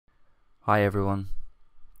Hi everyone,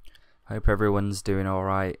 hope everyone's doing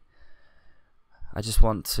alright. I just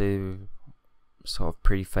want to sort of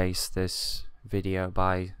preface this video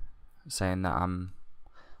by saying that I'm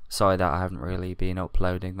sorry that I haven't really been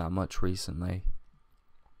uploading that much recently.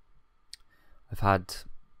 I've had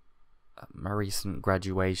my recent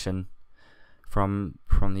graduation from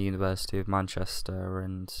the University of Manchester,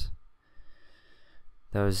 and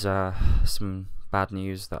there was some bad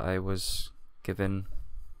news that I was given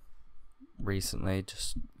recently,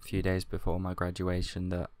 just a few days before my graduation,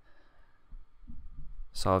 that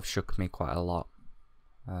sort of shook me quite a lot.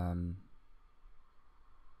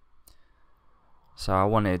 So I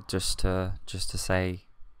wanted just to say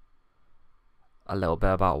a little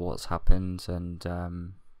bit about what's happened,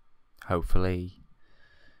 and hopefully,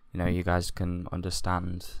 you guys can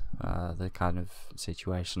understand the kind of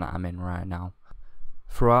situation that I'm in right now.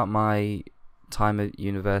 Throughout my time at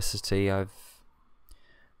university, I've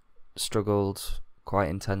struggled quite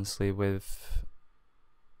intensely with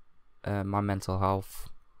my mental health,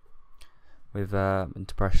 with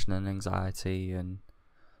depression and anxiety and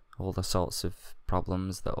all the sorts of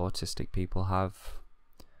problems that autistic people have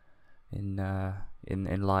in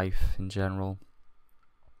life in general.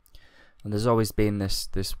 And there's always been this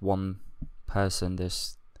one person,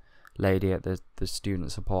 this lady at the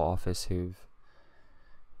student support office, who've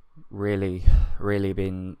really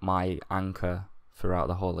been my anchor throughout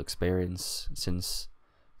the whole experience since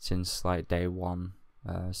like day one,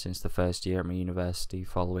 since the first year at my university,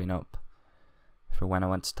 following up for when I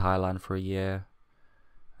went to Thailand for a year,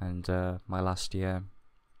 and my last year.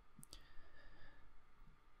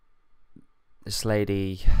 This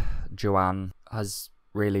lady, Joanne, has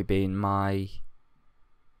really been my,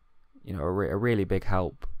 a really big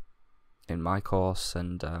help in my course,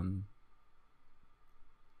 and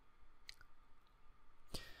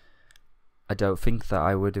I don't think that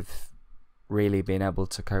I would have really been able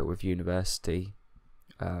to cope with university.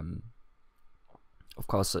 Of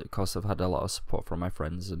course, I've had a lot of support from my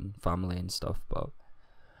friends and family and stuff, but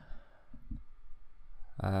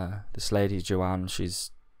this lady Joanne,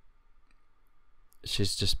 she's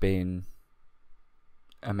just been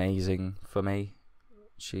amazing for me.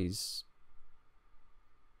 She's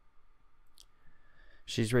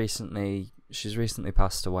recently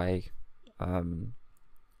passed away.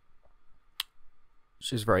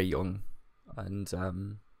 She's very young, and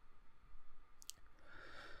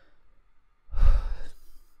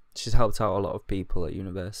she's helped out a lot of people at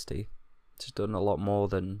university. She's done a lot more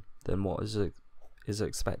than what is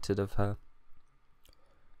expected of her.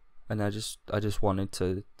 And I just wanted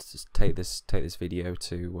to take this video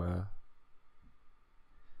to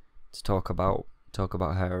talk about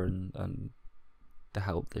her and the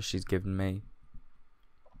help that she's given me.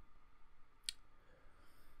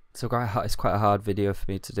 It's quite a hard video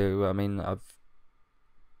for me to do. I mean, the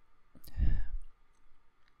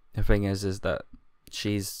thing is that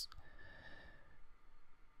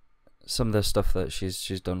some of the stuff that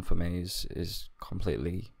she's done for me is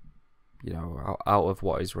completely, out of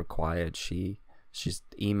what is required. She's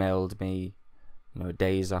emailed me,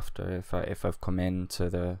 days after if I've come into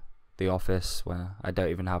the office where I don't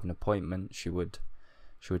even have an appointment. She would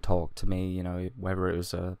talk to me, whether it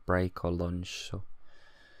was a break or lunch. So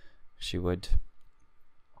she would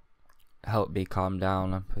help me calm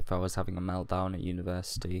down if I was having a meltdown at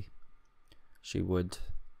university. She would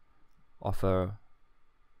offer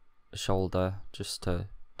a shoulder just to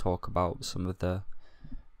talk about some of the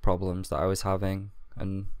problems that I was having,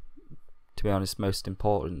 and to be honest, most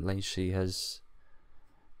importantly, she has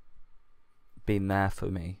been there for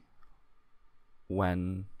me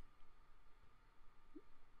when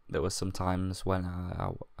there were some times when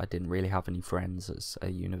I didn't really have any friends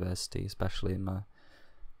at university, especially in my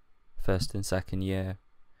first and second year,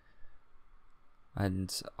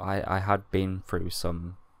 and I had been through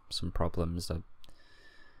some problems that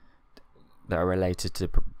are related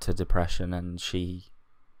to depression, and she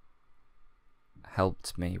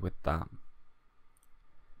helped me with that.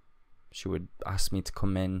 She would ask me to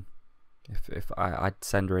come in if I'd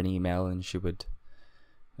send her an email, and she would,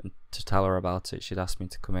 and to tell her about it, she'd ask me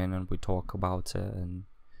to come in and we'd talk about it, and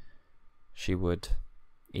she would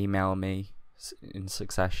email me in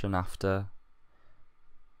succession after,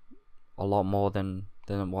 a lot more than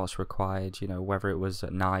what's required, whether it was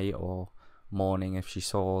at night or morning. If she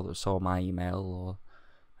saw my email or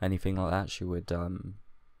anything like that, she would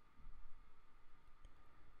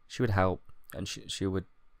help, and she would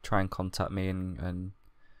try and contact me and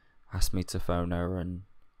ask me to phone her and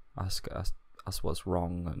ask what's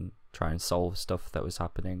wrong, and try and solve stuff that was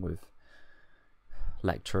happening with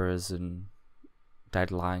lecturers and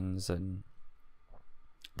deadlines and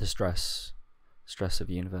the stress of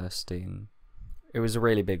university, and it was a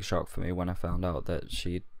really big shock for me when I found out that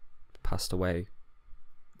she'd passed away.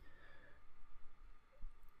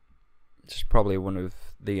 She's probably one of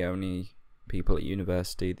the only people at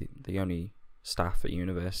university, the only staff at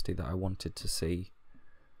university that I wanted to see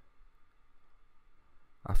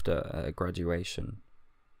after graduation.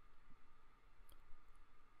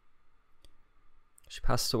 She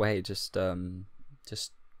passed away just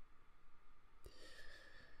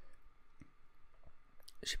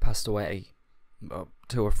she passed away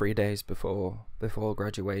 2 or 3 days before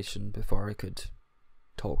graduation, before I could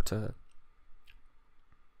talk to her.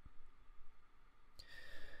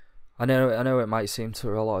 I know it might seem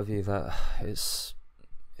to a lot of you that it's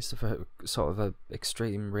a sort of a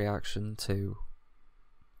extreme reaction to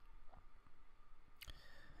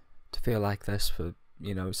feel like this for,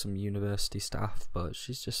 you know, some university staff, but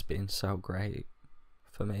she's just been so great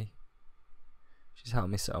for me. She's helped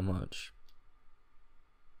me so much.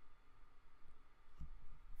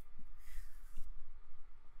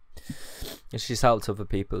 And she's helped other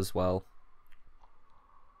people as well.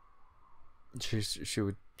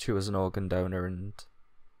 She was an organ donor, and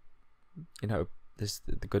you know,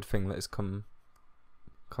 the good thing that has come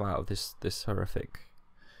out of this horrific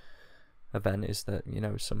event is that, you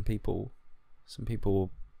know, some people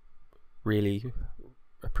really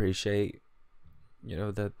appreciate, you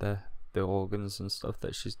know, the organs and stuff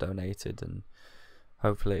that she's donated, and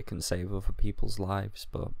hopefully it can save other people's lives.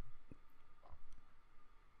 But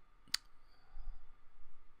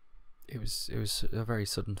it was a very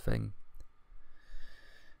sudden thing,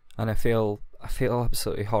 and I feel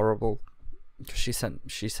absolutely horrible, because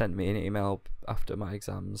she sent me an email after my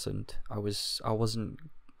exams, and I wasn't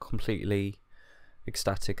completely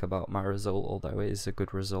ecstatic about my result, although it is a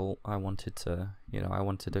good result. I wanted to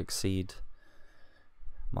exceed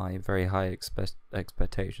my very high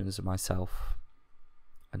expectations of myself,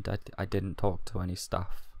 and I didn't talk to any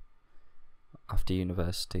staff after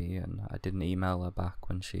university, and I didn't email her back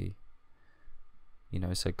when she, you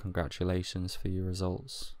know, said congratulations for your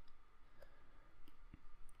results.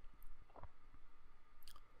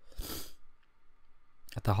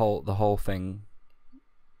 The whole thing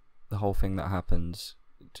that happened,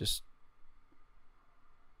 just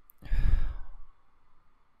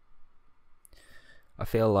I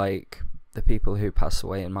feel like the people who pass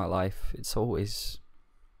away in my life, it's always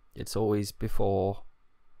before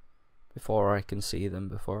I can see them,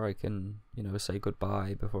 before I can, you know, say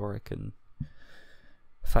goodbye, before I can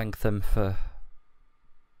thank them for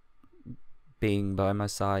being by my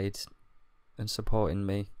side and supporting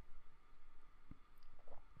me.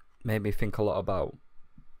 Made me think a lot about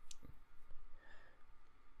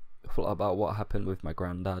what happened with my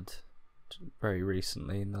granddad very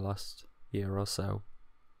recently, in the last year or so.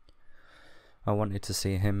 I wanted to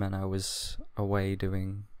see him, and I was away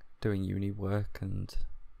doing uni work, and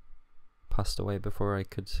passed away before I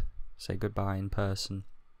could say goodbye in person.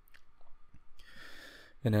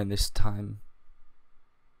 And then this time,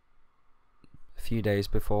 a few days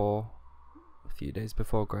before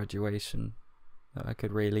graduation, that I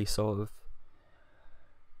could really sort of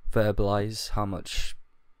verbalize how much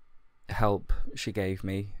help she gave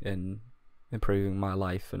me in improving my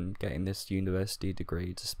life and getting this university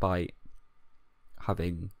degree, despite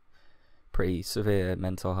having pretty severe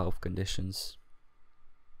mental health conditions.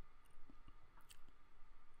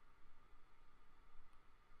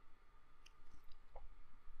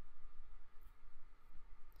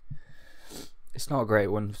 It's not great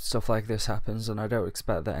when stuff like this happens, and I don't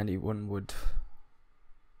expect that anyone would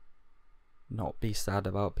not be sad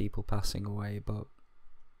about people passing away, but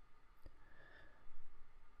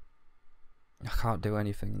I can't do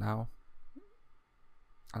anything now.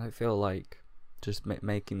 And I feel like just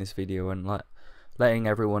making this video and letting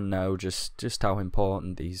everyone know just how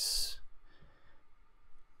important these,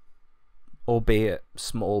 albeit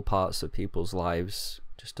small, parts of people's lives,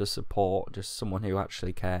 just to support, just someone who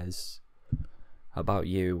actually cares about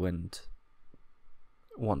you and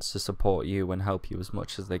wants to support you and help you as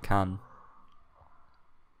much as they can.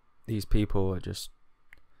 These people are just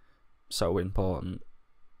so important,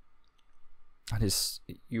 and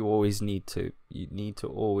you need to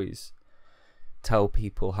always tell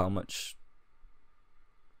people how much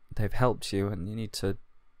they've helped you, and you need to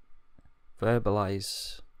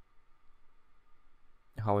verbalize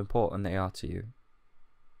how important they are to you.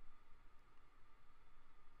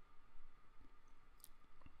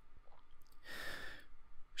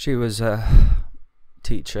 She was a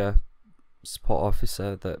teacher, support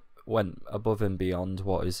officer that went above and beyond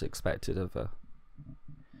what is expected of her.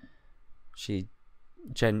 She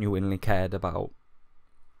genuinely cared about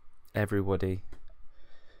everybody,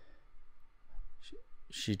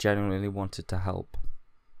 she genuinely wanted to help.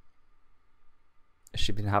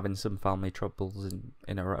 She'd been having some family troubles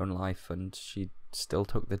in her own life, and she still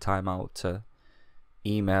took the time out to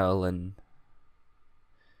email in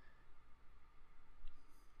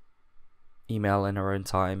her own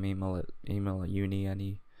time, email at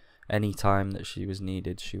uni, any time that she was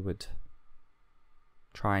needed. She would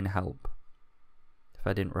try and help. If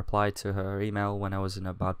I didn't reply to her email when I was in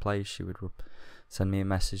a bad place, she would send me a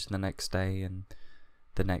message the next day, and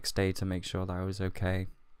the next day to make sure that I was okay.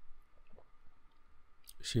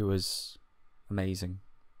 She was amazing.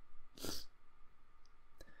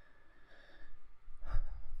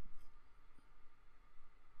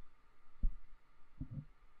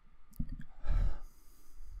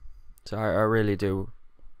 So I really do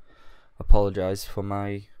apologise for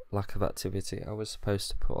my lack of activity. I was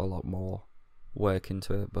supposed to put a lot more work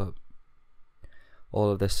into it, but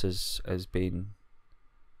all of this has been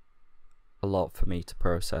a lot for me to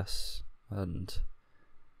process, and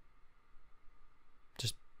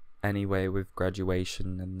just anyway with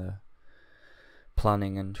graduation and the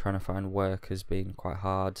planning and trying to find work has been quite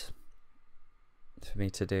hard for me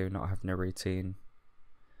to do, not having a routine,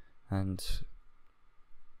 and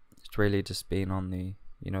it's really just been on the,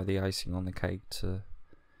 the icing on the cake to.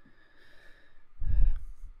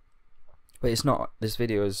 But it's not. This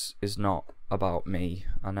video is not about me,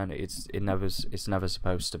 and then it's never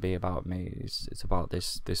supposed to be about me. It's about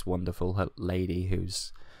this wonderful lady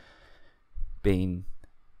who's been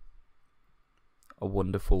a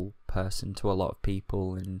wonderful person to a lot of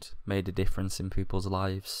people and made a difference in people's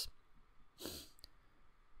lives,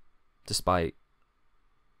 despite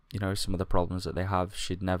some of the problems that they have.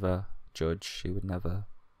 She'd never judge. She would never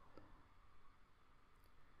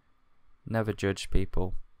judge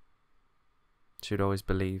people. She would always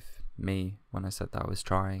believe me when I said that I was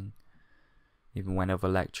trying, even when other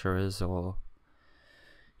lecturers or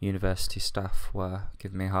university staff were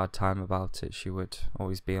giving me a hard time about it. She would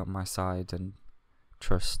always be on my side and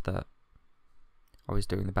trust that I was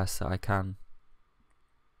doing the best that I can.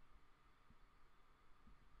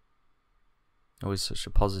 Always such a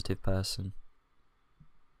positive person.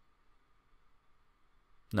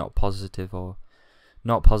 Not positive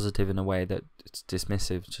in a way that it's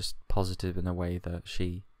dismissive, just positive in a way that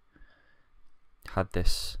she had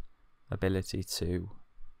this ability to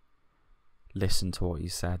listen to what you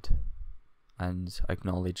said and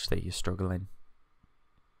acknowledge that you're struggling.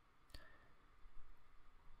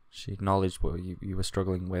 She acknowledged what you were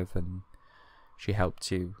struggling with, and she helped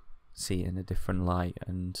you see it in a different light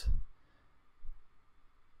and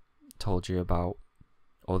told you about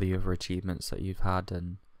all the other achievements that you've had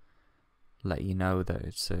and let you know that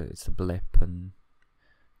it's a blip, and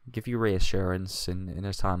give you reassurance in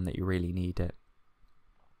a time that you really need it.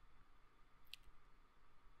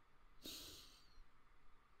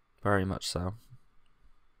 Very much so.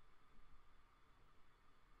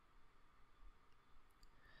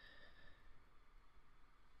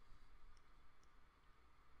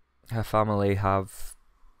 Her family have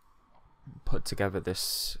put together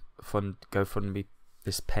this GoFundMe,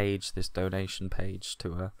 this donation page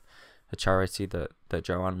to a charity that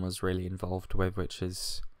Joanne was really involved with, which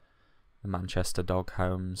is the Manchester Dog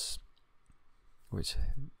Homes, which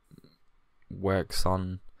works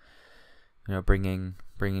on bringing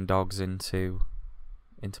dogs into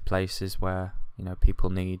places where people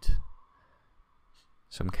need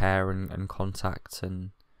some care and contact,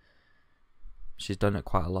 and she's done it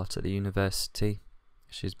quite a lot at the university.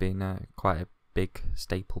 She's been quite a big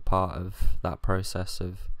staple part of that process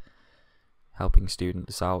of helping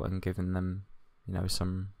students out and giving them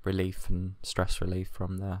some relief and stress relief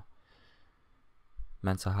from their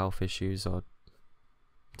mental health issues or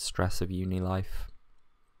stress of uni life.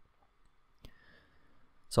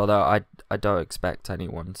 So although I don't expect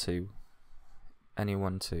anyone to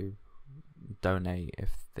donate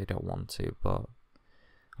if they don't want to, but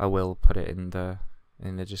I will put it in the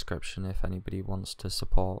description if anybody wants to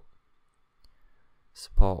support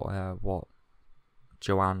what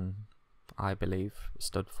Joanne, I believe,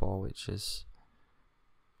 stood for, which is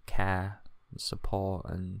care and support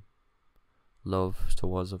and love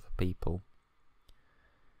towards other people.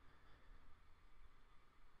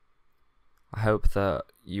 I hope that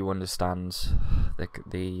you understand the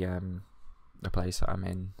place that I'm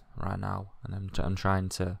in right now, and I'm trying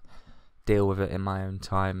to deal with it in my own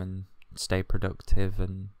time and stay productive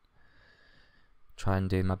and try and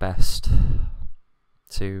do my best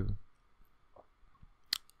to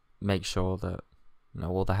make sure that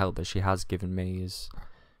all the help that she has given me is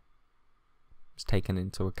taken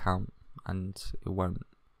into account, and it won't,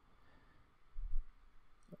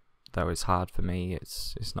 though it's hard for me,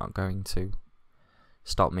 it's not going to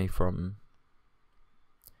stop me from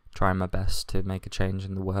trying my best to make a change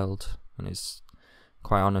in the world. And it's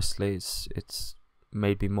quite honestly, it's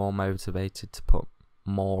made me more motivated to put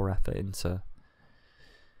more effort into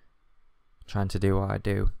trying to do what I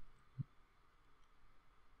do.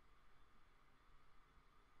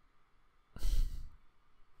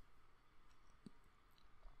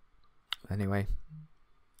 Anyway,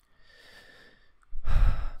 I'm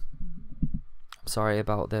sorry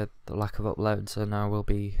about the lack of uploads, and I'll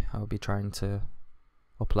be trying to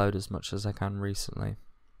upload as much as I can recently,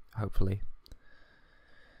 hopefully.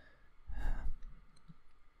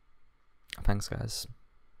 Thanks, guys.